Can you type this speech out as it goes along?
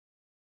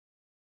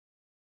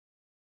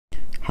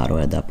How to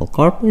add Apple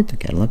Carplay to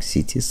Cadillac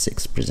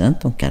CT6,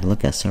 present on Cadillac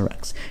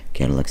SRX.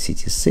 Cadillac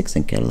CT6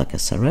 and Cadillac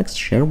SRX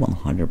share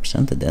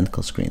 100%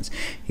 identical screens,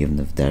 even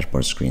if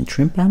dashboard screen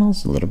trim panel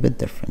is a little bit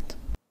different.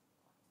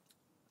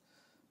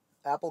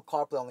 Apple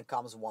CarPlay only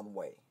comes one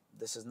way.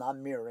 This is not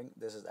mirroring,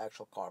 this is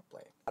actual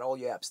CarPlay. At all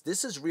your apps.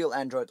 This is real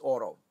Android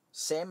Auto.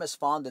 Same as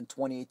found in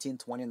 2018,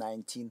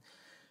 2019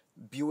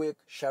 Buick,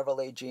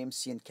 Chevrolet,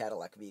 GMC, and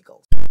Cadillac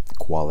vehicles.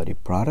 Quality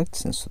product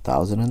since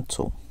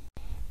 2002.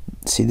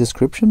 See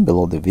description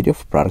below the video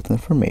for product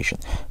information.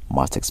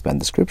 Must expand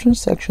description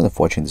section if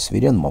watching this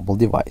video on mobile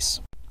device.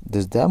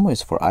 This demo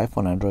is for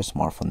iPhone, Android,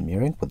 smartphone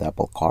mirroring with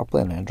Apple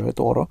CarPlay and Android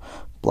Auto,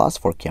 plus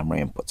for camera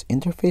inputs.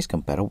 Interface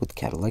compatible with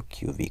Cadillac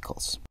Q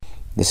vehicles.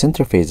 This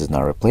interface does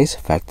not replace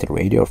factory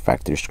radio or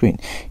factory screen.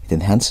 It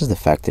enhances the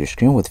factory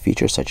screen with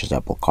features such as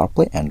Apple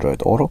CarPlay,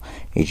 Android Auto,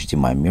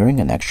 HDMI mirroring,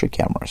 and extra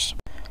cameras.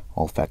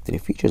 All factory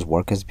features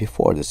work as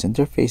before. This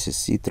interface is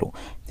see-through.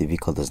 The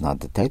vehicle does not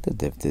detect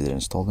it if it is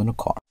installed in a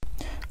car.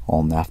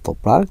 All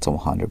NavTool products are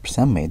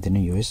 100% made in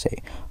the USA.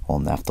 All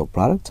NavTool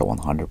products are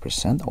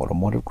 100%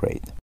 automotive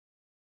grade.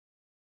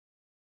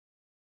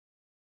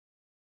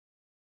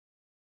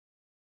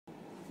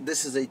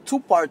 This is a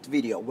two-part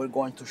video. We're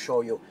going to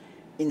show you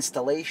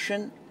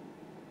installation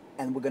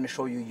and we're going to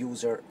show you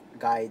user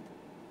guide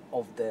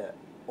of the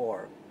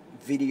or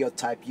video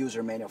type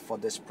user manual for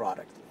this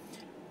product.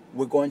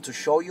 We're going to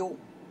show you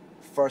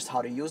first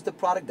how to use the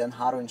product, then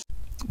how to install.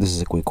 This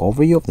is a quick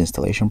overview of the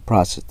installation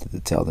process. The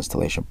detailed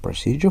installation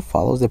procedure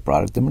follows the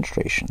product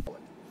demonstration.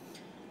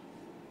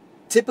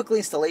 Typically,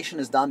 installation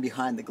is done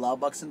behind the glove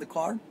box in the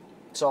car.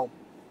 So,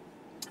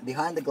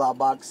 behind the glove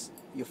box,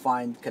 you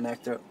find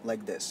connector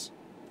like this.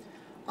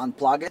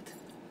 Unplug it,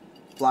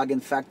 plug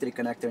in factory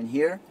connector in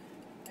here,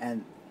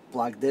 and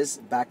plug this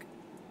back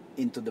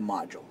into the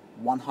module.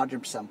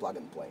 100% plug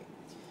and play.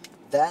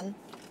 Then,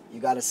 you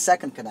got a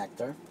second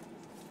connector.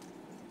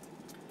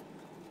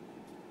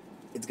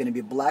 It's going to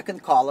be black in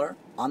color.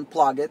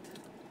 Unplug it,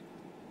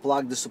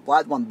 plug the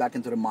supplied one back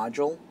into the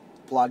module,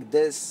 plug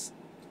this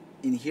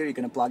in here. You're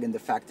going to plug in the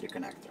factory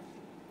connector.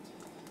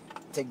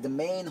 Take the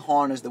main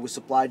harness that we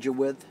supplied you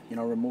with,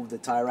 remove the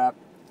tie wrap.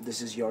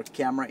 This is your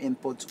camera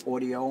inputs,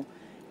 audio,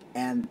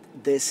 and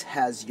this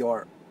has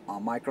your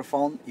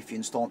microphone if you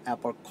install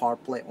Apple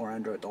CarPlay or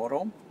Android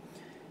Auto.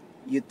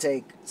 You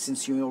take,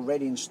 since you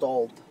already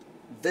installed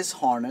this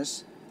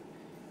harness,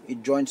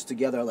 it joins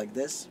together like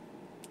this.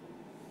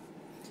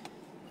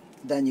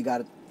 Then you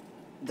got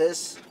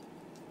this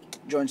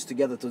joins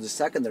together to the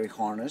secondary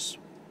harness.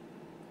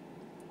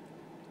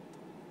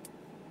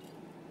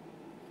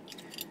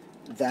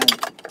 Then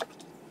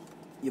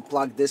you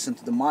plug this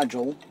into the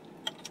module.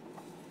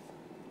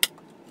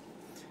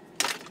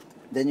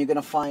 Then you're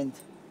gonna find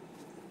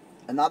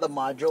another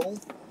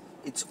module.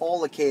 It's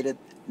all located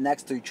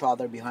next to each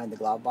other behind the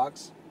glove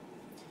box.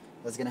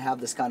 It's gonna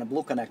have this kind of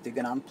blue connector. You're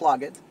gonna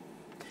unplug it.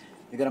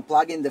 You're gonna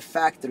plug in the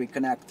factory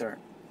connector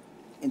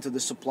into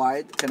the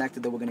supplied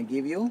connector that we're going to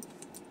give you,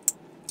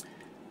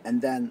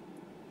 and then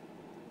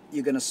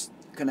you're going to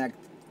connect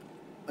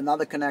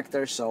another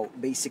connector. So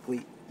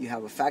basically you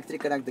have a factory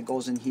connector that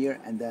goes in here,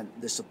 and then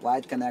the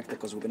supplied connector,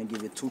 because we're going to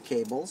give you two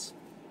cables.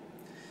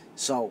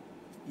 So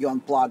you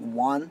unplug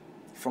one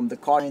from the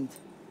car, and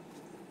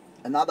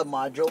another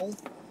module.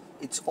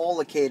 It's all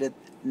located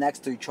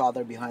next to each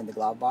other behind the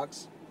glove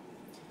box.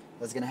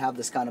 It's going to have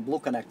this kind of blue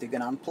connector. You're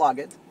going to unplug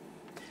it.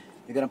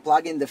 You're going to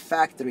plug in the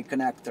factory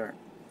connector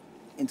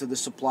into the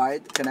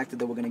supplied connector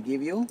that we're going to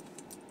give you,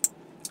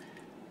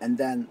 and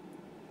then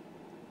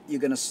you're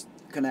going to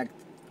connect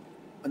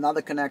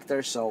another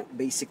connector. So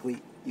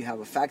basically you have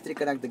a factory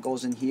connector that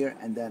goes in here,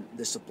 and then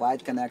the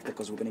supplied connector,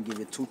 because we're going to give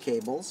you two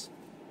cables.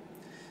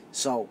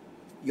 So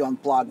you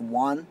unplug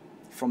one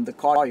from the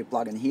car, you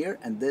plug in here,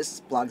 and this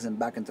plugs in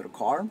back into the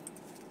car,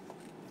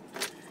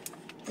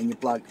 and you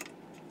plug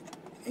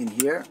in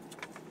here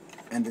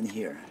and in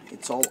here.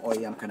 It's all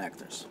OEM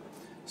connectors.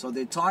 So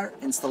the entire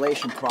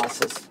installation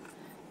process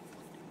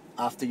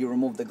after you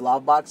remove the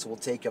glove box will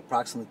take you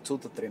approximately 2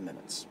 to 3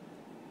 minutes.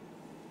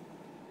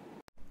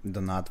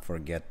 Do not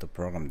forget to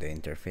program the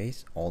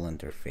interface. All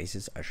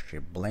interfaces are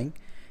stripped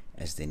blank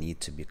as they need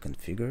to be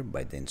configured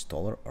by the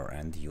installer or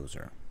end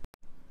user.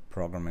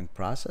 Programming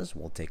process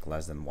will take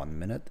less than 1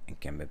 minute and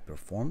can be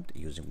performed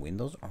using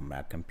Windows or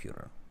Mac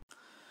computer.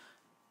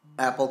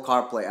 Apple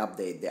CarPlay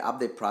update. The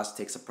update process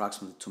takes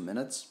approximately 2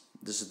 minutes.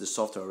 This is the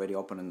software already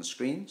open on the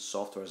screen.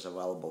 Software is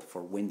available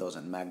for Windows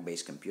and Mac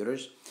based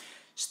computers.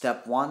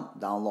 Step 1,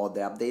 download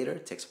the updater.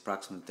 It takes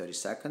approximately 30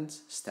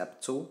 seconds.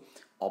 Step 2,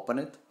 open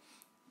it.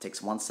 It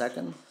takes 1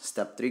 second.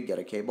 Step 3, get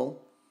a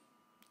cable.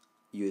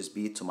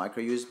 USB to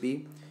micro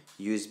USB.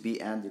 USB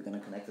end, you're going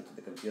to connect it to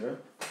the computer.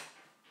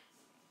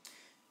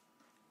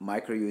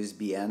 Micro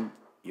USB end,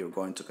 you're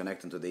going to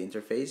connect into the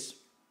interface.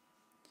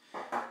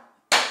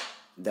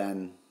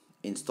 Then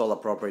install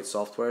appropriate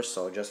software.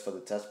 So just for the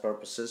test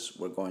purposes,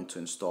 we're going to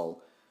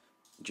install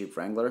Jeep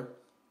Wrangler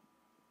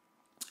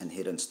and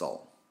hit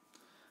install.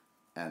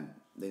 And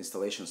the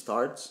installation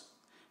starts,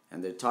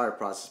 and the entire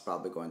process is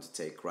probably going to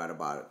take right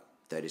about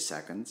 30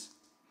 seconds.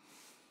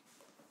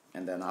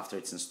 And then after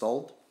it's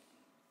installed,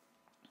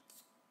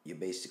 you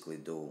basically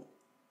do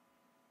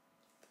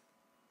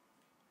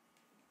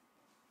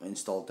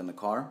install it in the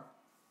car.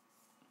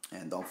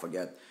 And don't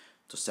forget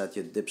to set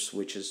your dip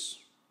switches.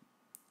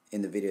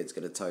 In the video it's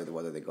going to tell you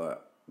whether they go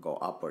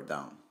up or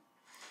down.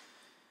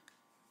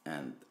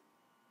 And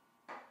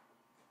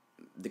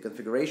the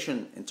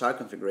entire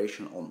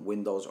configuration on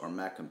Windows or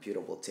Mac computer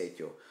will take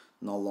you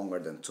no longer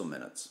than 2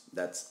 minutes.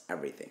 That's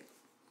everything.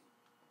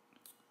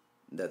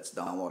 That's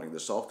downloading the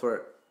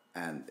software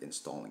and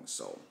installing the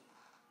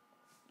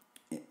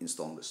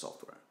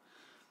software.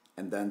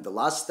 And then the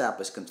last step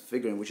is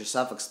configuring, which is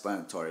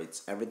self-explanatory.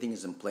 Everything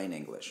is in plain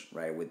English,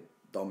 right?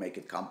 Don't make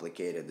it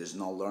complicated. There's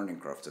no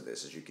learning curve to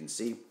this. As you can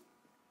see,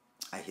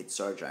 I hit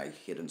search, I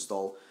hit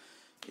install.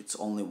 It's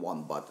only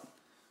one button.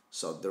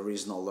 So there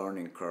is no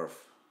learning curve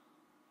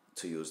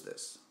to use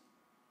this.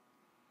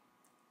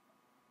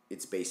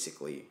 It's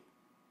basically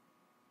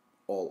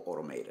all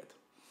automated.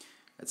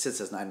 It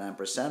says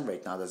 99%.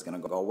 Right now that's going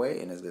to go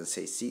away and it's going to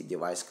say see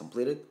device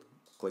completed.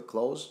 Click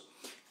close.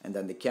 And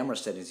then the camera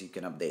settings you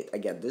can update.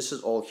 Again, this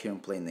is all here in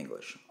plain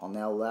English. On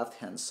the left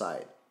hand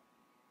side,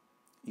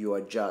 you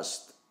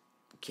adjust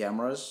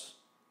cameras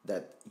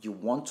that you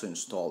want to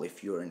install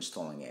if you're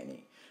installing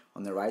any.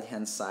 On the right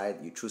hand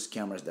side, you choose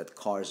cameras that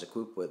car is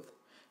equipped with,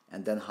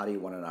 and then how do you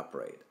want to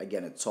operate.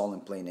 Again, it's all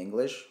in plain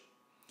English.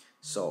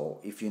 So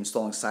if you're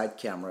installing side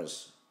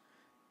cameras,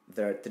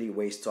 there are 3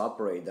 ways to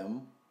operate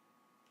them.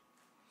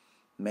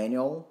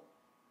 Manual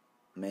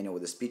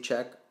with a speed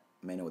check,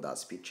 manual without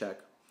speed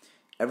check.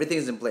 Everything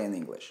is in plain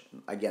English.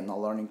 Again, no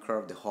learning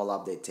curve. The whole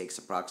update takes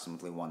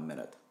approximately 1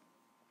 minute.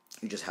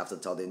 You just have to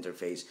tell the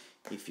interface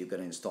if you're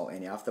going to install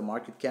any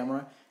aftermarket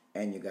camera,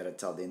 and you got to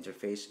tell the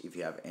interface if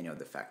you have any of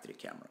the factory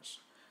cameras.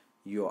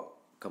 You're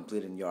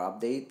completing your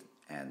update,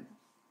 and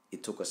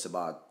it took us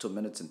about 2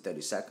 minutes and 30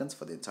 seconds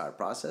for the entire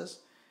process.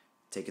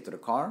 Take it to the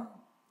car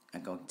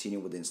and continue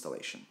with the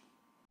installation.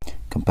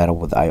 Compatible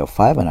with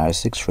IO5 and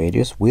IO6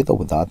 radios with or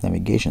without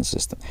navigation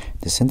system.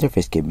 This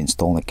interface can be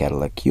installed on a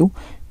Cadillac Q,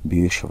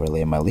 Buick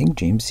Chevrolet MyLink,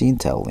 GMC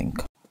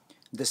IntelliLink.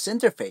 This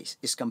interface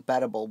is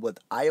compatible with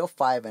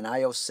IO5 and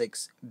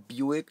IO6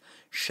 Buick,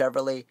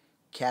 Chevrolet,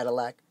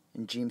 Cadillac,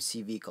 and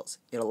GMC vehicles.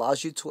 It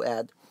allows you to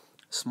add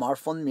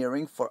smartphone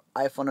mirroring for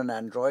iPhone and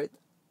Android,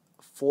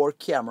 4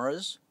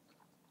 cameras,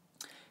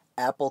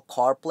 Apple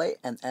Carplay,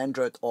 and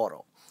Android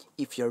Auto.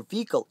 If your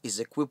vehicle is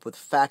equipped with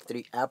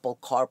factory Apple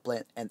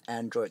Carplay and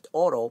Android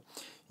Auto,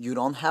 you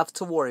don't have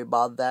to worry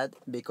about that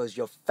because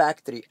your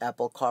factory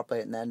Apple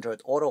Carplay and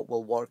Android Auto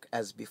will work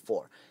as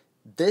before.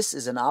 This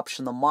is an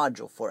optional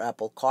module for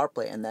Apple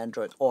Carplay and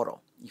Android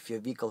Auto. If your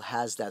vehicle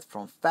has that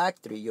from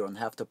factory, you don't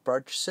have to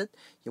purchase it.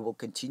 You will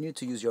continue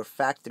to use your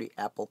factory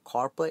Apple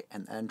Carplay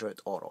and Android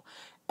Auto.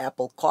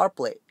 Apple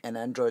Carplay and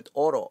Android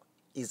Auto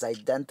is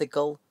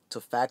identical to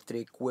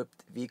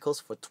factory-equipped vehicles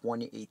for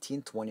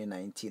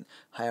 2018-2019.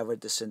 However,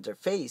 this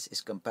interface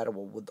is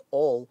compatible with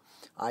all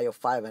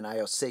IO5 and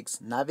IO6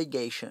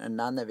 navigation and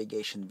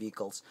non-navigation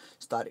vehicles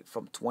starting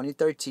from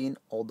 2013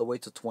 all the way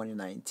to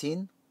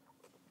 2019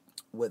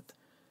 with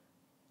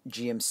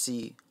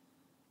GMC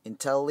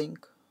IntelliLink,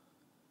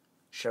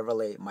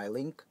 Chevrolet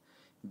MyLink,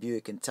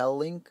 Buick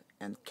IntelliLink,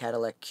 and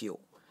Cadillac Q.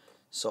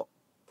 So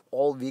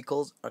all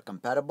vehicles are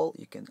compatible.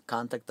 You can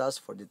contact us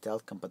for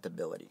detailed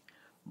compatibility.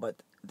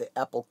 But the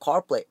Apple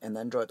CarPlay and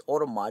Android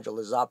Auto module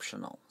is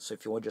optional. So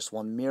if you just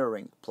want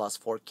mirroring plus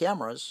 4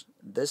 cameras,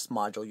 this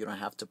module you don't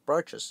have to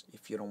purchase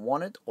if you don't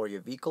want it or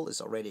your vehicle is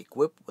already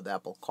equipped with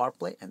Apple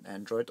CarPlay and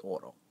Android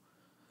Auto.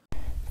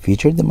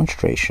 Feature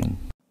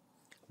demonstration.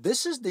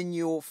 This is the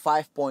new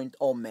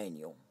 5.0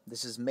 menu.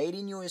 This is made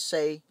in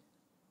USA.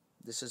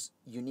 This is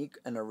unique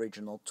and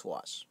original to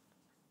us.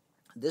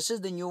 This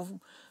is the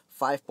new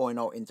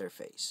 5.0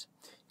 interface.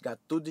 You got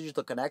 2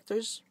 digital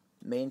connectors,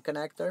 main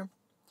connector.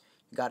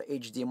 You got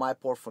HDMI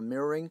port for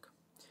mirroring,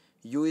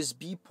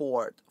 USB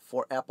port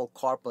for Apple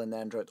CarPlay and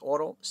Android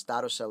Auto,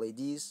 status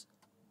LEDs,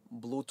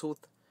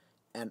 Bluetooth,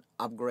 and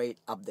update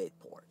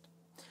port.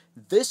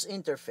 This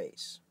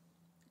interface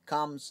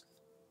comes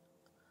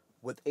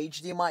with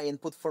HDMI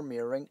input for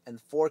mirroring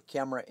and 4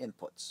 camera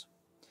inputs.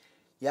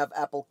 You have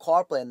Apple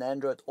CarPlay and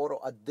Android Auto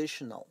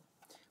additional.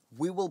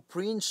 We will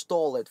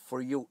pre-install it for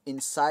you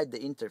inside the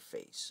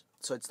interface.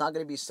 So it's not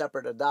going to be a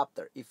separate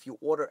adapter. If you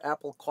order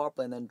Apple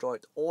CarPlay and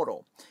Android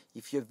Auto,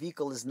 if your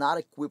vehicle is not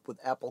equipped with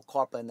Apple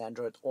CarPlay and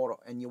Android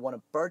Auto and you want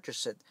to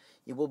purchase it,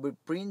 it will be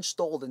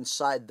pre-installed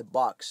inside the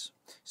box.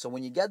 So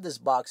when you get this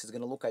box, it's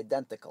going to look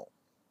identical.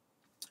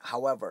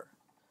 However,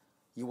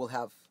 you will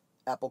have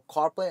Apple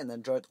CarPlay and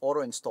Android Auto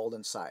installed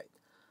inside.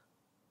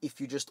 If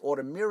you just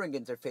order mirroring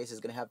interface, it's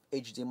going to have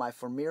HDMI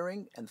for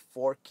mirroring and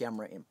 4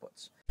 camera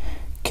inputs.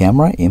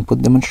 Camera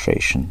input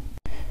demonstration.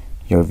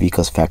 Your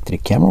vehicle's factory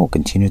camera will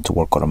continue to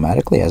work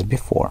automatically as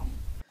before.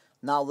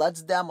 Now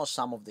let's demo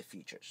some of the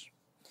features.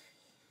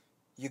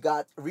 You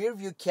got rear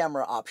view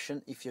camera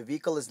option if your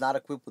vehicle is not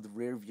equipped with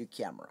rear view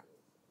camera.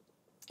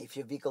 If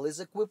your vehicle is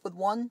equipped with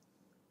one,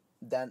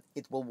 then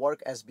it will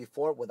work as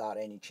before without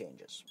any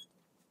changes.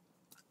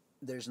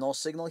 There's no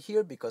signal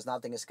here because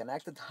nothing is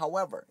connected.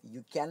 However,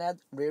 you can add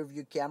rear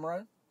view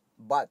camera,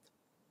 but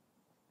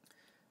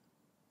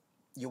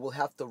you will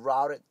have to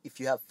route it. If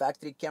you have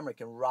factory camera,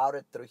 you can route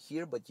it through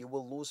here, but you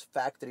will lose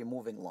factory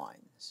moving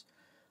lines.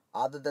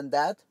 Other than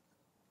that,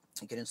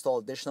 you can install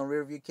additional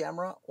rear view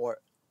camera or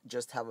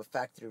just have a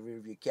factory rear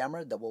view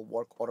camera that will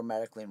work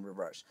automatically in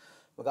reverse.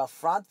 We got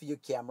front view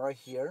camera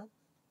here.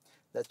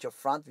 That's your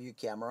front view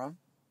camera.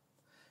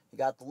 You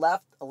got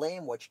left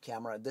lane watch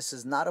camera. This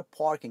is not a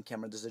parking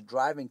camera. This is a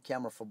driving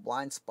camera for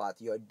blind spot.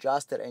 You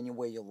adjust it any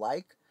way you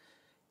like.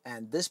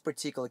 And this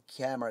particular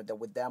camera that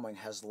we're demoing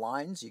has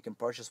lines. You can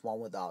purchase one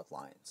without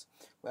lines.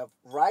 We have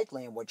right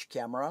lane watch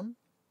camera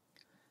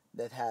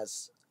that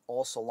has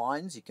also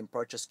lines. You can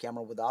purchase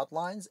camera without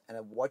lines, and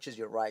it watches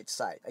your right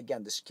side.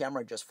 Again, this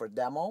camera just for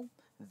demo.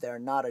 They're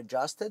not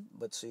adjusted,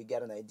 but so you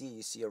get an idea.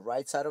 You see your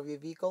right side of your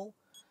vehicle,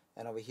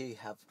 and over here you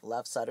have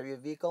left side of your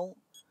vehicle,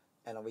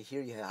 and over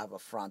here you have a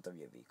front of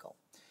your vehicle.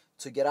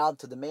 To get out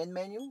to the main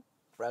menu,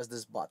 press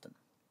this button.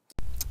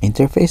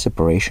 Interface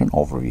operation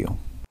overview.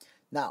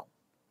 Now,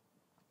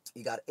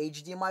 you got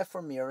HDMI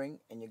for mirroring,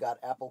 and you got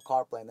Apple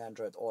Carplay and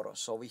Android Auto.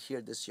 So over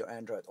here, this is your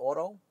Android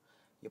Auto.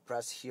 You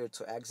press here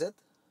to exit.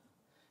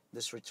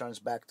 This returns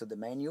back to the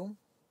menu.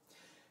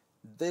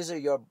 These are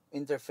your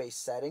interface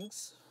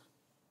settings.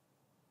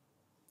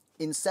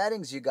 In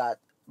settings, you got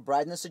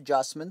brightness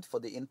adjustment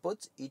for the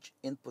inputs. Each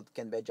input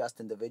can be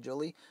adjusted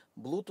individually.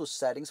 Bluetooth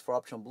settings for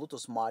optional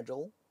Bluetooth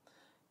module.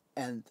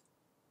 And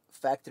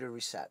factory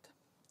reset.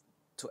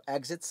 To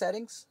exit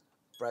settings,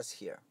 press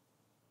here.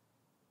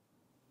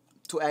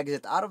 To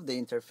exit out of the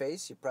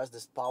interface, you press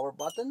this power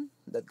button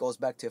that goes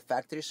back to your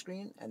factory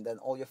screen, and then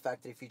all your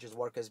factory features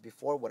work as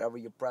before. Whatever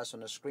you press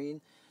on the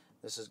screen,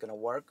 this is going to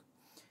work.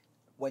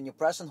 When you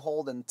press and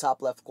hold in the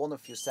top left corner a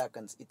few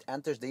seconds, it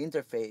enters the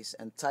interface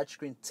and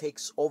touchscreen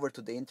takes over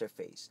to the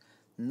interface.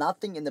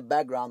 Nothing in the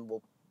background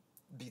will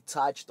be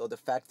touched or the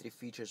factory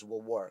features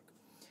will work,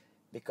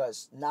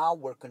 because now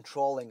we're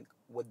controlling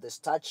with this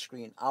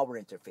touchscreen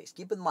our interface.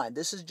 Keep in mind,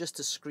 this is just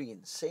a screen.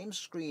 Same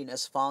screen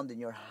as found in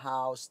your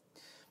house.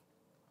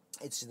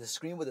 It's the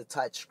screen with a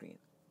touch screen.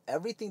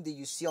 Everything that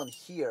you see on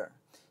here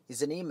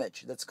is an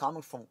image that's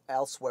coming from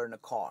elsewhere in the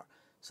car.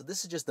 So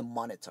this is just the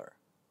monitor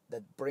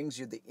that brings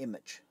you the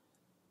image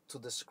to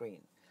the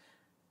screen.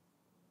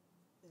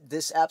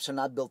 These apps are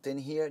not built in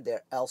here,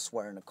 they're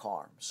elsewhere in the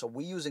car. So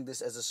we're using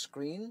this as a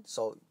screen.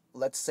 So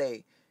let's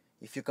say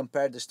if you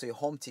compare this to your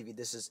home TV,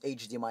 this is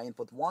HDMI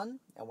input 1,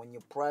 and when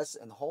you press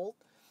and hold,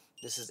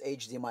 this is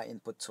HDMI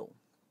input 2.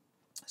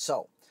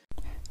 So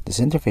this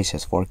interface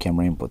has 4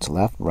 camera inputs: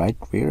 left, right,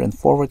 rear, and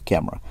forward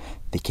camera.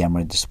 The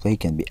camera display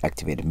can be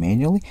activated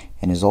manually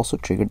and is also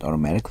triggered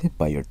automatically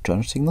by your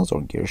turn signals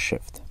or gear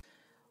shift.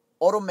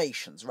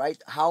 Automations,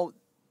 right? How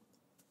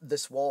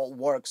this wall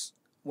works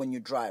when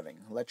you're driving.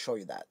 Let's show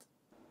you that.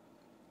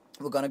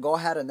 We're going to go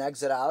ahead and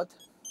exit out.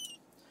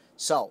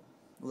 So,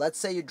 let's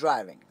say you're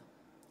driving.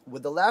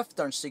 With the left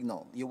turn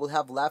signal, you will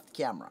have left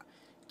camera.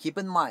 Keep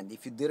in mind,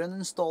 if you didn't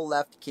install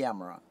left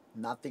camera,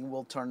 nothing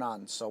will turn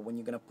on. So when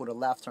you're going to put a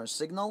left turn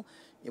signal,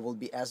 it will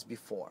be as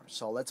before.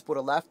 So let's put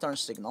a left turn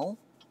signal.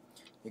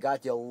 You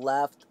got your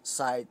left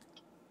side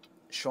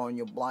showing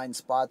you blind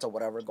spots or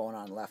whatever going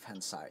on left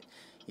hand side.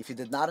 If you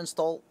did not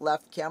install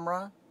left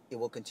camera, it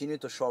will continue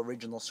to show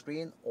original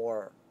screen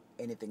or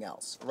anything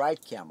else. Right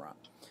camera,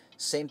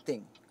 same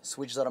thing,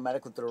 switches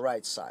automatically to the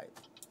right side.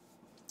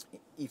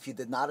 If you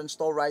did not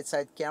install right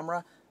side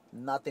camera,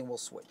 nothing will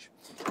switch.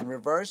 In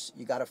reverse,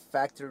 you got a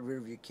factory rear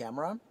view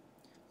camera.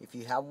 If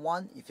you have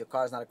one, if your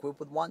car is not equipped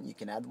with one, you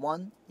can add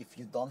one. If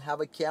you don't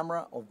have a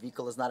camera or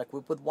vehicle is not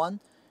equipped with one,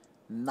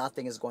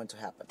 nothing is going to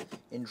happen.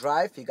 In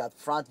drive, you got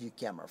front view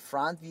camera.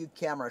 Front view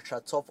camera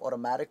shuts off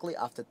automatically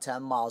after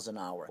 10 miles an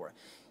hour.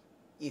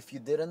 If you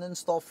didn't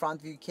install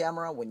front view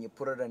camera, when you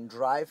put it in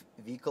drive,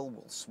 vehicle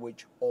will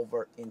switch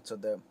over into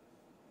the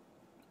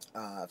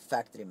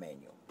factory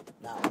menu.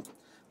 Now,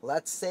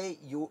 let's say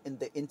you in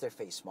the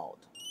interface mode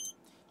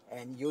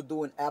and you're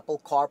doing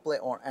Apple CarPlay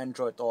or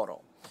Android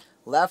Auto.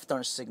 Left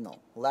turn signal,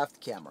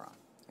 left camera,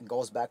 and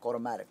goes back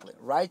automatically.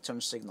 Right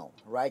turn signal,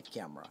 right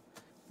camera,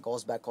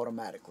 goes back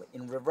automatically.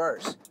 In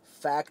reverse,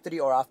 factory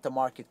or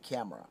aftermarket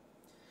camera.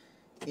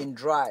 In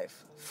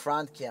drive,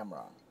 front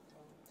camera.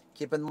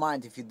 Keep in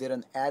mind, if you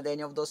didn't add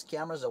any of those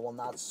cameras, it will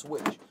not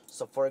switch.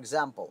 So for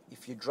example,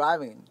 if you're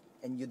driving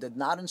and you did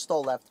not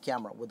install left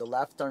camera with the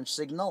left turn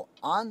signal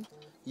on,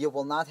 you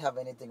will not have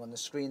anything on the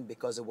screen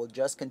because it will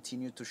just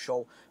continue to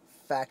show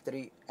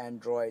factory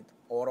Android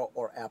Auto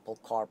or Apple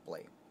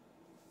CarPlay.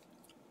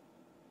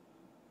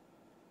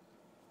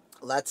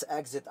 Let's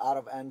exit out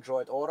of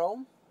Android Auto,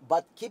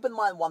 but keep in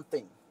mind one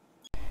thing.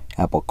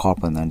 Apple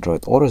CarPlay and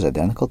Android Auto is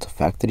identical to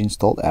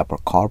factory-installed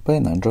Apple CarPlay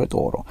and Android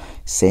Auto.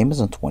 Same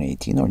as on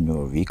 2018 or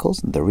newer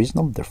vehicles, there is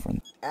no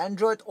difference.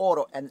 Android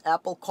Auto and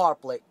Apple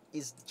CarPlay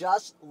is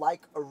just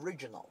like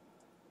original.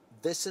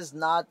 This is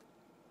not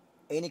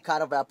any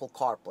kind of Apple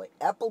CarPlay.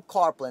 Apple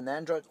CarPlay and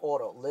Android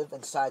Auto live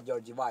inside your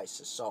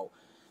devices. So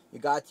you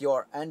got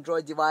your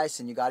Android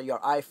device and you got your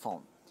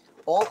iPhone.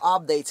 all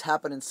updates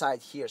happen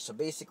inside here. So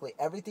basically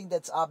everything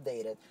that's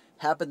updated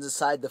happens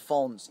inside the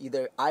phones,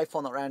 either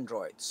iPhone or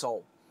Android.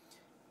 So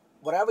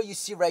whatever you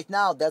see right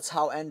now, that's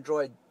how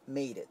Android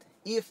made it.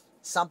 If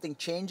something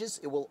changes,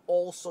 it will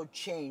also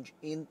change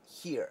in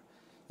here.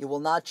 It will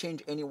not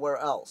change anywhere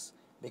else,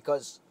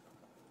 because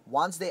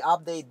once they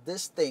update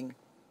this thing,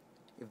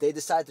 if they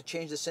decide to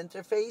change this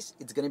interface,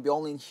 it's going to be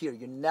only in here.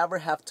 You never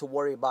have to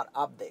worry about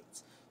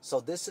updates. So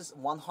this is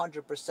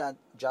 100%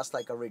 just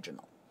like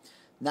original.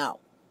 Now,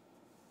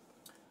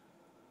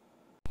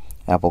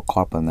 Apple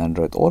CarPlay and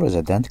Android Auto is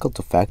identical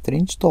to factory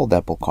installed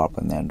Apple CarPlay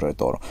and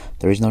Android Auto.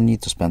 There is no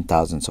need to spend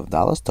thousands of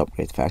dollars to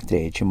upgrade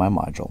factory HDMI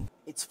module.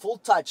 it's full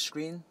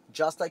touchscreen,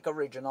 just like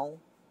original.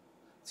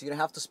 So you don't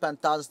have to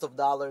spend thousands of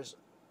dollars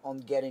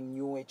on getting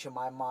new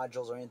HDMI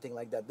modules or anything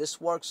like that.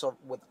 This works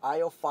with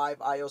IO5,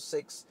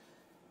 IO6,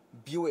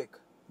 Buick,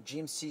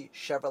 GMC,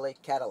 Chevrolet,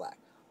 Cadillac,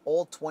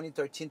 all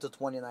 2013 to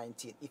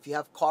 2019. If you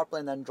have CarPlay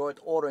and Android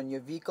Auto in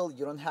your vehicle,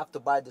 you don't have to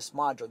buy this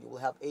module. You will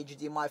have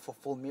HDMI for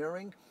full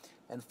mirroring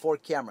and 4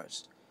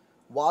 cameras.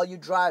 While you're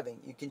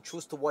driving, you can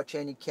choose to watch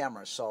any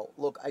camera. So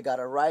look, I got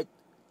a right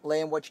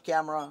lane watch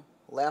camera,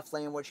 left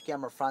lane watch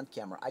camera, front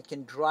camera. I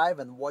can drive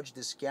and watch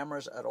these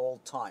cameras at all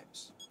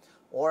times.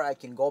 Or I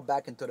can go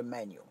back into the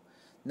menu.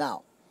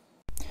 Now,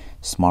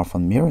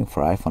 Smartphone mirroring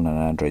for iPhone and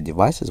Android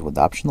devices with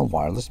optional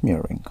wireless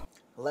mirroring.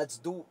 let's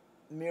do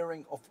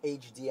mirroring of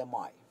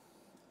HDMI.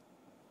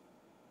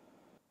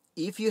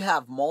 If you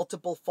have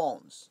multiple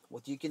phones,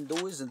 what you can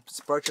do is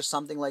purchase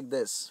something like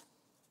this.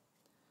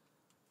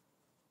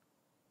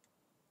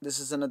 This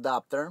is an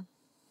adapter.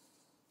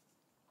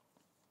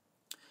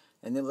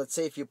 And then let's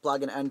say if you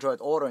plug in Android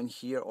Auto in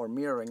here, or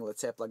mirroring,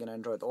 let's say I plug in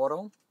Android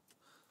Auto,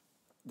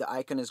 the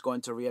icon is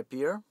going to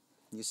reappear.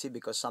 You see,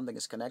 because something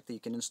is connected. You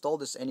can install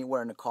this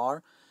anywhere in the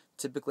car,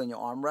 typically in your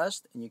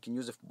armrest, and you can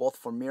use it both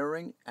for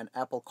mirroring and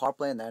Apple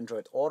CarPlay and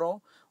Android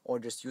Auto, or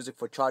just use it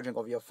for charging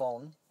of your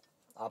phone.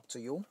 Up to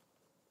you.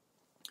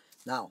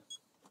 Now,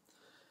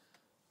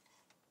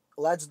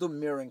 let's do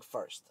mirroring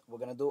first. We're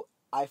going to do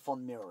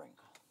iPhone mirroring.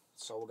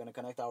 So we're going to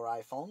connect our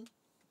iPhone.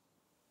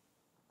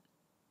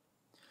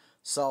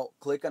 So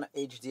click on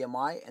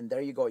HDMI, and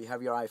there you go. You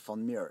have your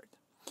iPhone mirrored.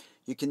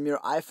 You can mirror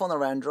iPhone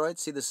or Android.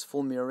 See, this is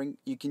full mirroring.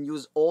 You can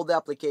use all the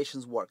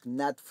applications work.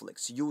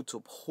 Netflix,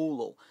 YouTube,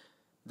 Hulu.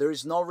 There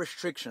is no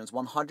restrictions.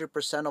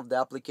 100% of the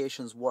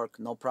applications work,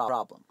 no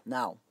problem.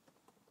 Now,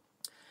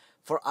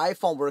 for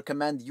iPhone, we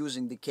recommend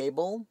using the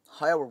cable.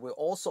 However, we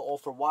also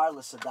offer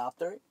wireless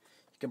adapter.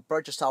 You can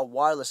purchase our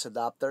wireless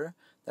adapter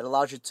that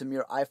allows you to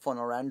mirror iPhone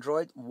or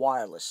Android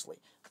wirelessly.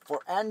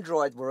 For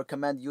Android, we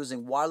recommend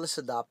using wireless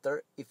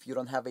adapter if you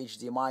don't have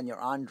HDMI in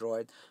your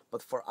Android.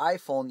 But for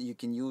iPhone, you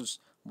can use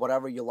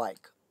whatever you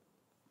like.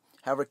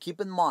 However,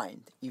 keep in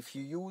mind, if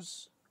you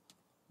use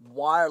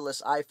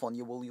wireless iPhone,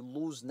 you will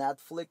lose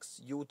Netflix,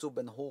 YouTube,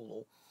 and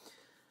Hulu.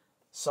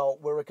 So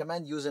we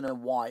recommend using a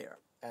wire.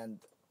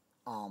 And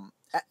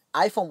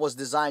iPhone was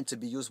designed to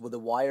be used with a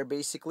wire,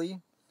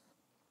 basically,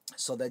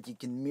 so that you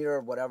can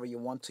mirror whatever you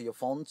want to your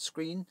phone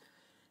screen,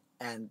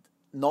 and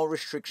no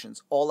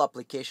restrictions. All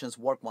applications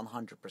work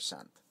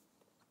 100%.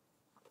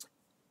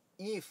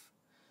 If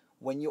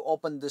when you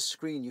open the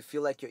screen you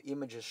feel like your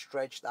image is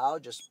stretched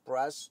out, just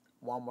press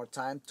one more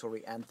time to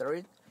re-enter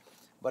it.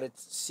 But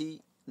it's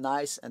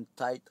nice and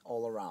tight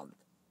all around.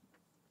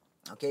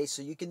 Okay,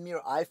 so you can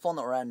mirror iPhone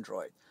or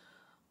Android.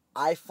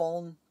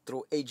 iPhone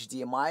through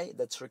HDMI,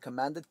 that's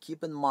recommended.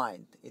 Keep in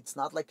mind, it's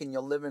not like in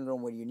your living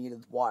room where you need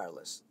it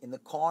wireless. In the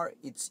car,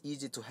 it's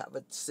easy to have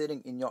it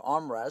sitting in your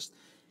armrest,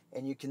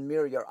 and you can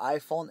mirror your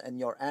iPhone and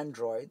your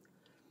Android.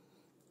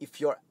 If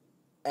your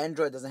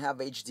Android doesn't have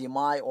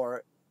HDMI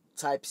or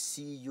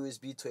Type-C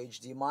USB to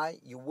HDMI,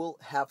 you will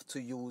have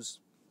to use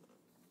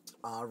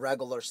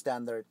regular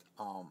standard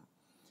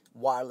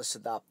wireless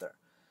adapter.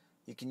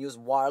 You can use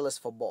wireless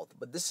for both,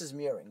 but this is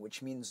mirroring,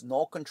 which means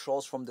no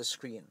controls from the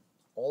screen.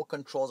 All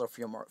controls are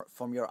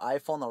from your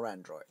iPhone or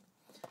Android.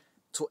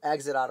 To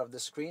exit out of the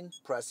screen,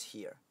 press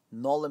here.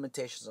 No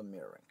limitations on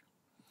mirroring.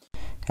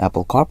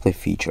 Apple CarPlay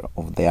feature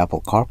of the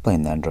Apple CarPlay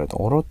and Android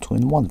Auto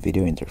 2-in-1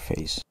 video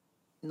interface.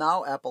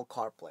 Now Apple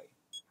CarPlay.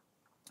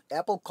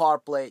 Apple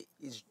CarPlay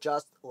is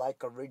just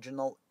like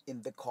original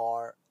in the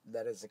car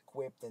that is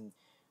equipped in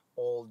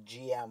all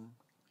GM,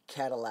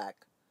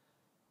 Cadillac,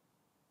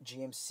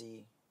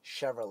 GMC,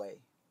 Chevrolet.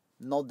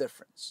 No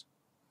difference.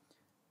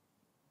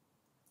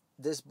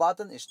 This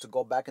button is to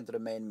go back into the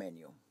main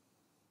menu.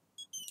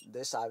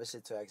 This obviously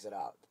to exit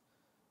out.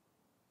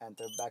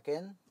 Enter back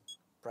in,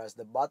 press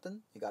the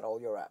button, you got all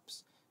your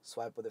apps.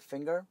 Swipe with the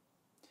finger.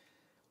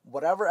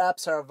 Whatever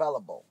apps are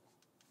available,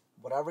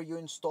 whatever you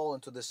install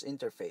into this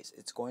interface,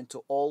 it's going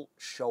to all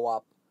show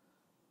up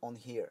on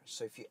here.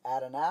 So if you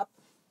add an app,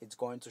 it's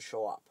going to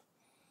show up.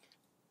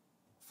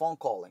 Phone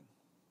calling.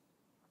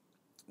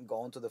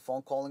 Go into the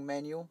phone calling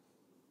menu,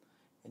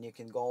 and you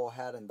can go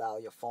ahead and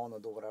dial your phone or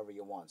do whatever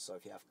you want. So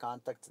if you have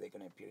contacts, they're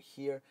going to appear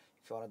here.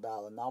 If you want to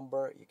dial a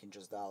number, you can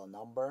just dial a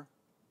number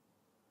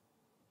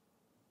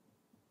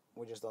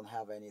We just don't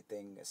have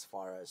anything as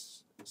far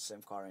as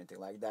SIM card or anything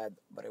like that,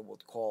 but it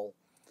would call,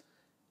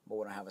 but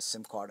we don't have a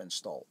SIM card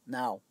installed.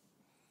 Now,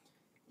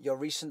 your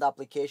recent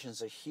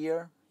applications are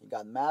here. You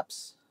got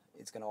Maps.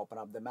 It's going to open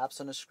up the Maps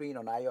on the screen.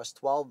 On iOS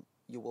 12,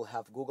 you will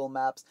have Google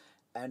Maps,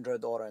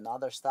 Android Auto, and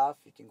other stuff.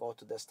 You can go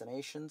to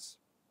destinations.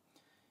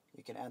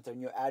 You can enter a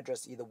new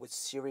address either with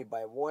Siri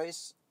by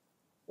voice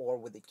or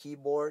with the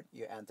keyboard.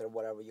 You enter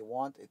whatever you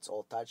want. It's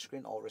all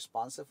touchscreen, all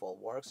responsive, all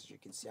works. As you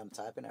can see, I'm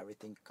typing,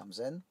 everything comes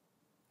in.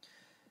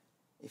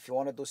 If you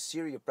want to do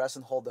Siri, you press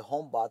and hold the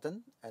home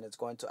button, and it's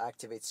going to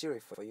activate Siri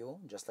for you,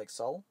 just like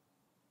so.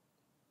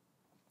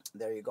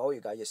 There you go. You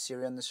got your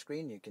Siri on the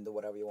screen. You can do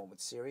whatever you want with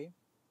Siri.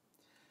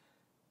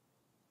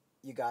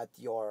 You got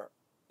your,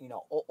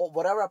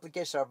 whatever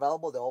applications are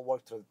available, they all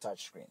work through the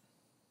touchscreen.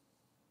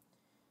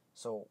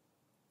 So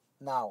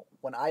now,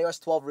 when iOS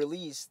 12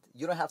 released,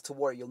 you don't have to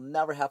worry. You'll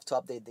never have to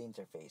update the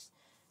interface.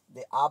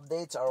 The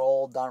updates are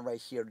all done right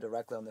here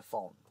directly on the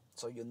phone.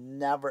 So you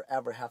never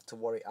ever have to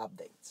worry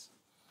updates.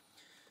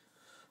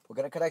 We're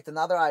going to connect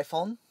another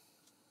iPhone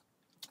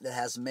that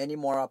has many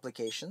more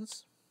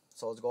applications.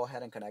 So let's go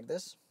ahead and connect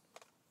this.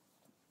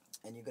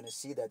 And you're going to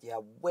see that you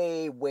have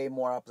way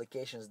more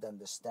applications than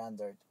the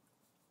standard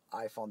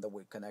iPhone that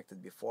we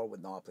connected before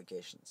with no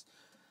applications.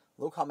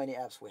 Look how many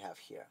apps we have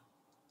here.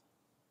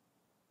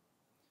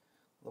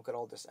 Look at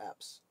all these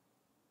apps.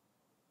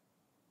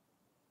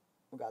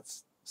 We got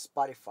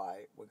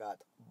Spotify. We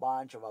got a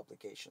bunch of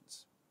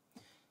applications.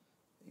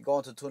 You go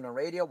into TuneIn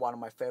Radio, one of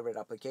my favorite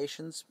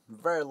applications.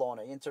 Very low on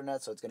the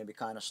internet, so it's going to be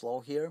kind of slow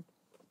here.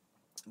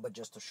 But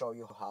just to show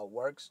you how it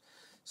works.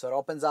 So it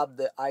opens up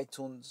the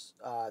iTunes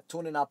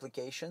TuneIn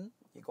application.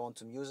 You go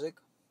into music,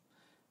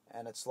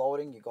 and it's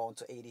loading. You go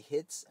into 80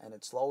 hits, and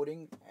it's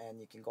loading.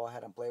 And you can go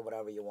ahead and play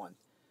whatever you want.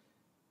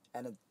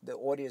 And the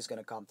audio is going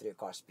to come through your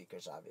car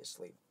speakers,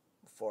 obviously.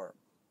 For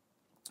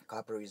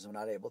copyright reasons, we're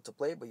not able to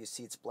play, but you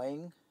see it's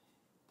playing.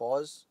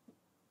 Pause,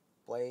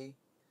 play,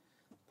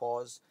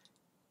 pause.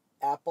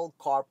 Apple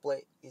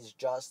Carplay is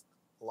just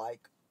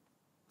like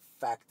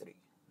factory.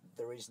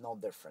 There is no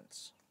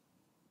difference.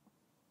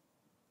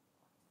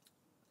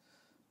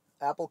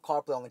 Apple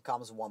Carplay only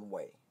comes one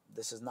way.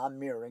 This is not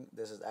mirroring,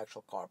 this is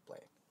actual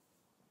CarPlay.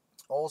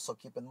 Also,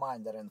 keep in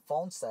mind that in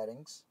phone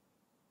settings,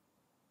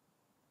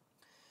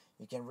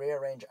 you can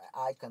rearrange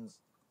icons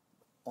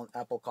on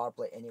Apple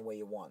CarPlay any way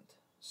you want.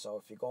 So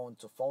if you go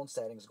into phone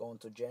settings, go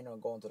into general,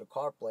 go into the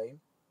CarPlay,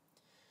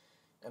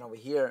 and over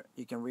here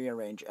you can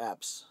rearrange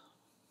apps.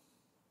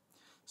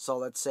 So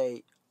let's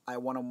say I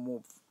want to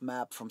move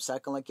map from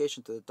second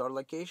location to the third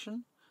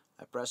location.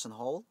 I press and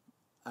hold,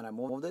 and I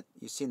moved it.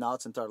 You see now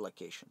it's in third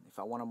location. If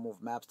I want to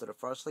move maps to the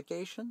first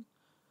location,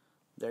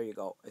 there you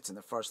go. It's in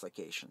the first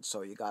location.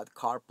 So you got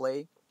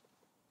CarPlay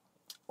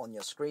on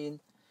your screen.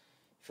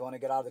 If you want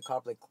to get out of the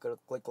CarPlay,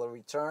 click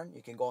return.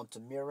 You can go into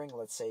mirroring.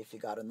 Let's say if you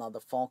got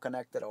another phone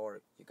connected, or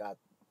you got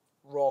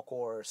Roku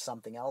or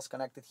something else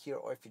connected here,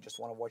 or if you just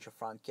want to watch your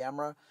front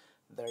camera,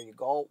 there you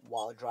go.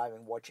 While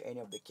driving, watch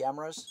any of the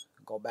cameras.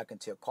 Go back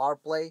into your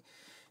CarPlay.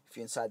 If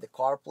you're inside the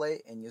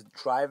CarPlay and you're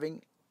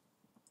driving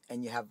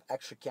and you have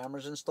extra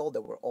cameras installed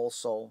that will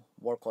also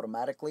work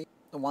automatically.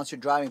 And once you're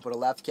driving, put a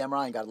left camera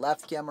on. You got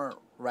left camera,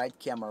 right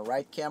camera,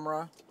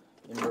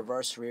 in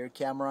reverse rear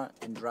camera,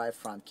 and drive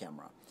front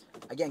camera.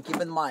 Again, keep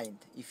in mind,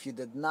 if you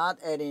did not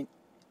adding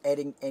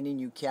any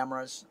new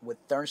cameras with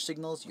turn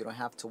signals, you don't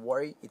have to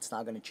worry. It's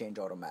not going to change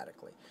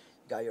automatically.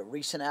 You got your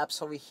recent apps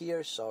over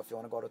here. So if you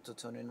want to go to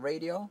TuneIn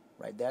Radio,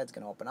 right there, it's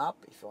going to open up.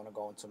 If you want to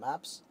go into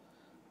Maps,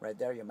 right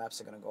there, your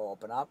maps are going to go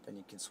open up, and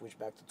you can switch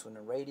back to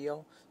TuneIn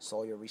Radio. So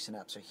all your recent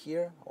apps are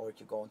here. Or you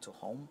can go into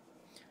Home,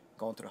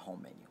 go into the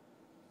Home menu.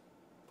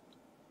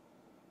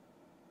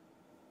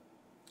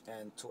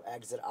 And to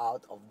exit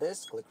out of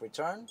this, click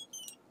Return,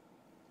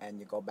 and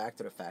you go back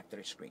to the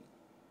factory screen.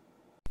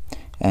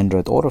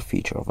 Android Auto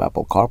feature of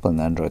Apple CarPlay and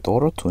Android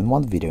Auto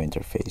 2-in-1 video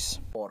interface.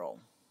 Auto.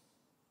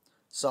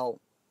 So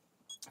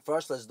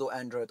first, let's do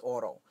Android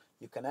Auto.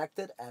 You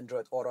connected,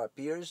 Android Auto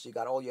appears, you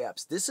got all your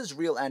apps. This is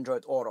real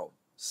Android Auto,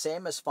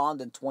 same as found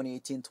in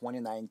 2018,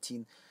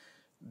 2019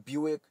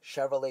 Buick,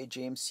 Chevrolet,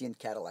 GMC, and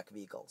Cadillac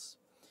vehicles.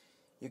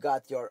 You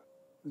got your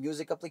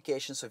music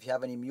application, so if you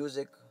have any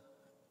music,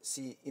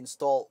 see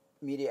install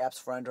media apps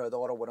for Android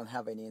Auto. We don't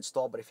have any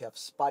installed, but if you have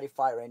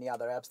Spotify or any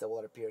other apps, that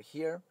will appear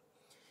here.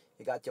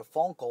 You got your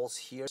phone calls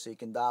here, so you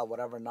can dial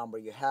whatever number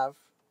you have.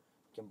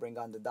 You can bring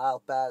on the dial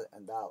pad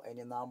and dial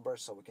any number,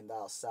 so we can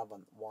dial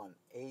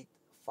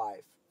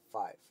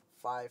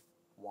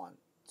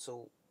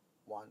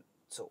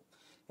 718-555-1212.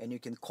 And you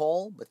can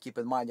call, but keep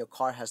in mind your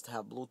car has to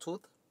have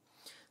Bluetooth.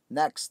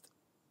 Next,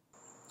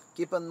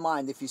 keep in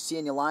mind if you see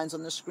any lines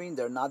on the screen,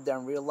 they're not there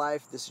in real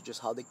life. This is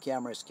just how the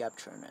camera is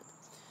capturing it.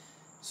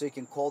 So you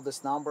can call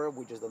this number.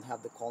 We just don't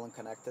have the calling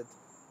connected.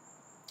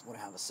 We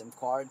don't have a SIM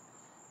card.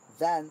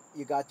 Then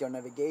you got your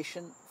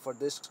navigation. For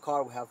this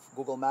car, we have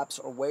Google Maps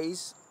or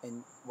Waze,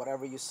 and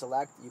whatever you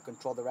select, you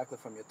control directly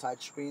from your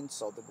touch screen.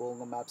 So the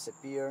Google Maps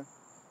appear.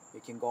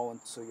 You can go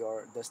into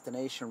your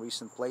destination,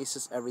 recent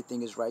places.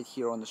 Everything is right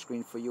here on the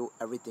screen for you.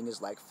 Everything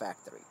is like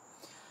factory.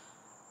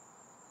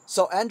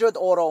 So Android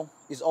Auto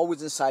is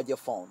always inside your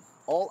phone.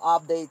 All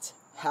updates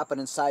happen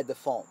inside the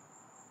phone.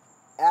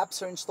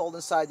 Apps are installed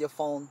inside your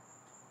phone.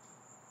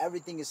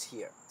 Everything is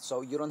here,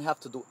 so you don't have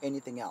to do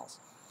anything else.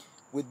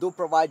 We do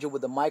provide you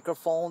with a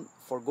microphone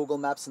for Google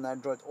Maps and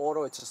Android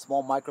Auto. It's a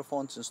small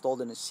microphone. It's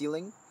installed in the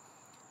ceiling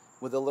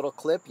with a little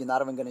clip. You're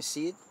not even going to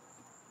see it.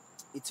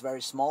 It's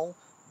very small,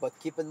 but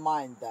keep in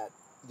mind that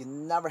you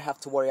never have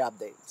to worry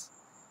updates.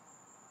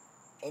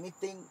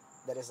 Anything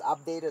that is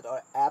updated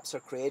or apps are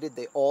created,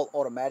 they all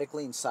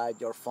automatically inside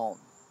your phone.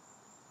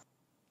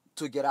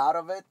 To get out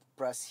of it,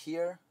 press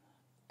here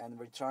and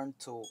return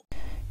to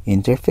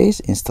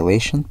Interface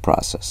installation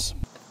process.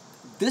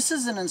 This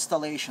is an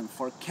installation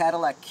for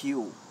Cadillac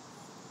Q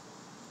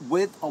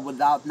with or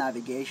without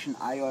navigation,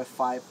 iOS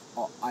 5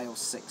 or iOS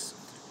 6.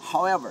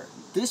 However,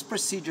 this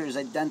procedure is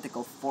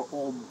identical for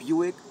all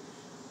Buick,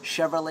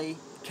 Chevrolet,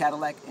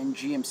 Cadillac, and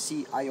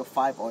GMC iOS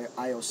 5 or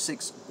iOS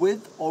 6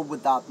 with or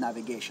without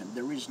navigation.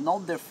 There is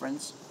no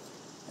difference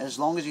as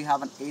long as you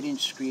have an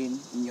 8-inch screen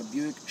in your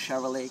Buick,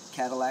 Chevrolet,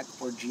 Cadillac,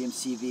 or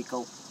GMC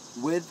vehicle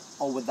with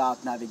or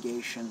without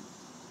navigation.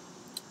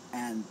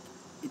 And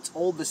it's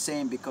all the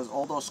same because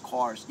all those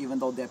cars, even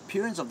though the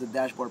appearance of the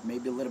dashboard may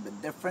be a little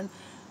bit different,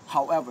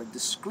 however, the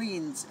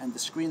screens and the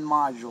screen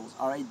modules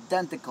are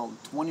identical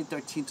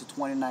 2013 to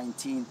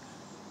 2019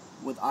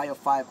 with iOS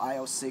 5,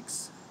 iOS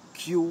 6,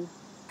 Q,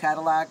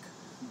 Cadillac,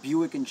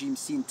 Buick and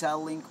GMC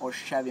IntelliLink, or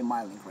Chevy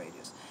MyLink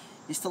radios.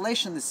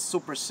 Installation is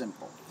super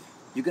simple.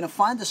 You're going to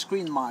find the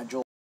screen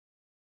module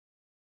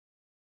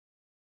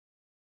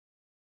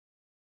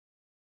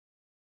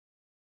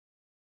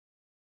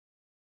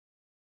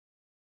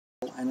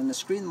and in the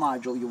screen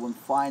module you will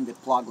find a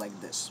plug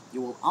like this.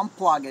 You will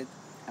unplug it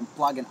and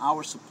plug in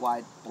our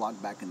supplied plug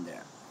back in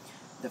there.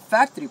 The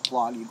factory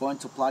plug you're going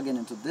to plug in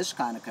into this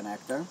kind of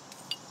connector.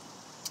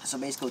 So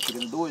basically what you're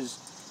going to do is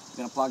you're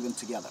going to plug them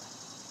together.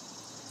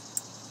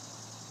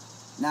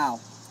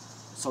 Now,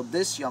 so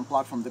this you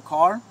unplug from the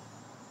car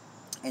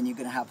and you're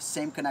going to have the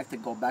same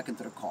connector go back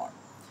into the car.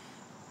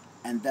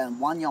 And then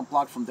one you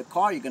unplug from the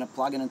car, you're going to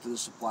plug it into the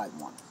supplied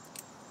one.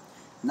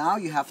 Now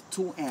you have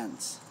two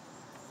ends.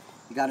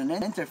 You got an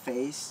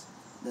interface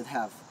that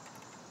have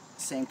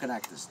same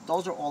connectors.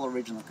 Those are all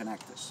original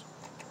connectors.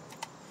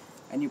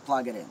 And you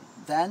plug it in.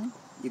 Then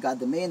you got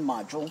the main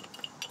module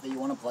that you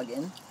want to plug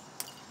in.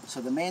 So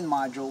the main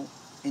module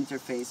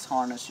interface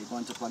harness you're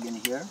going to plug in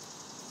here.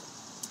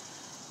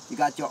 You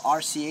got your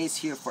RCAs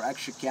here for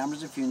extra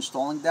cameras if you're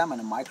installing them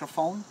and a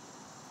microphone.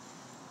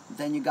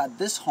 Then you got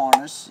this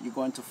harness. You're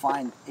going to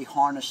find a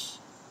harness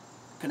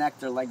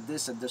connector like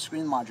this at the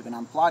screen module. You're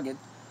going to unplug it,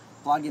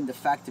 plug in the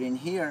factory in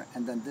here,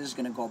 and then this is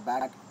going to go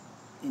back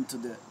into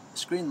the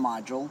screen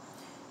module.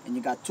 And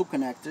you got two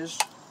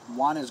connectors.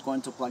 One is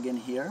going to plug in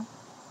here.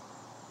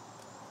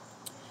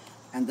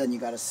 And then you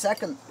got a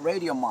second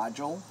radio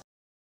module.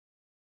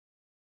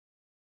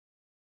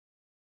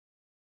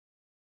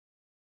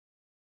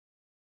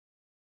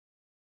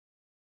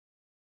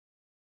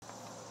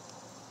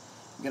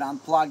 You're going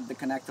to unplug the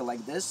connector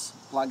like this,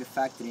 plug a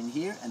factory in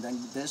here, and then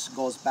this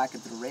goes back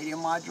into the radio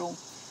module,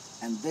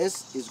 and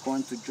this is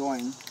going to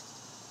join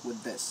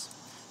with this.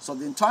 So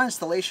the entire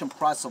installation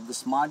process of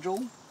this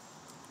module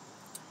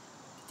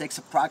takes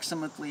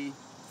approximately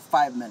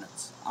 5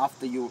 minutes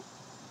after you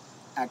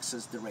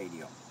access the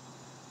radio.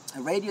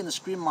 The radio and the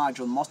screen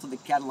module, most of the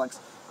Cadillacs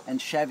and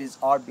Chevys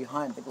are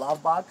behind the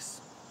glove box.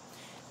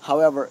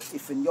 However,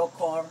 if in your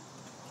car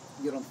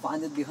you don't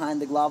find it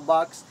behind the glove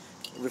box,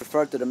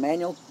 refer to the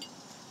manual.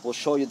 We'll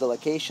show you the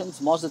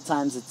locations. Most of the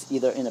times it's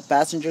either in a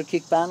passenger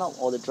kick panel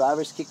or the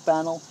driver's kick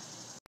panel.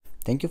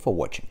 Thank you for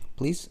watching.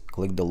 Please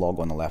click the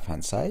logo on the left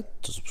hand side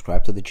to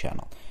subscribe to the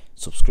channel.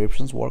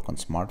 Subscriptions work on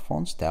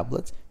smartphones,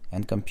 tablets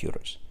and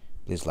computers.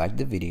 Please like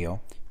the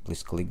video,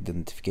 please click the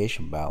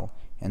notification bell,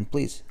 and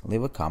please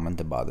leave a comment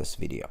about this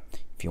video.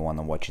 If you want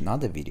to watch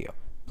another video,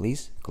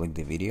 please click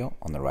the video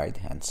on the right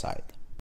hand side.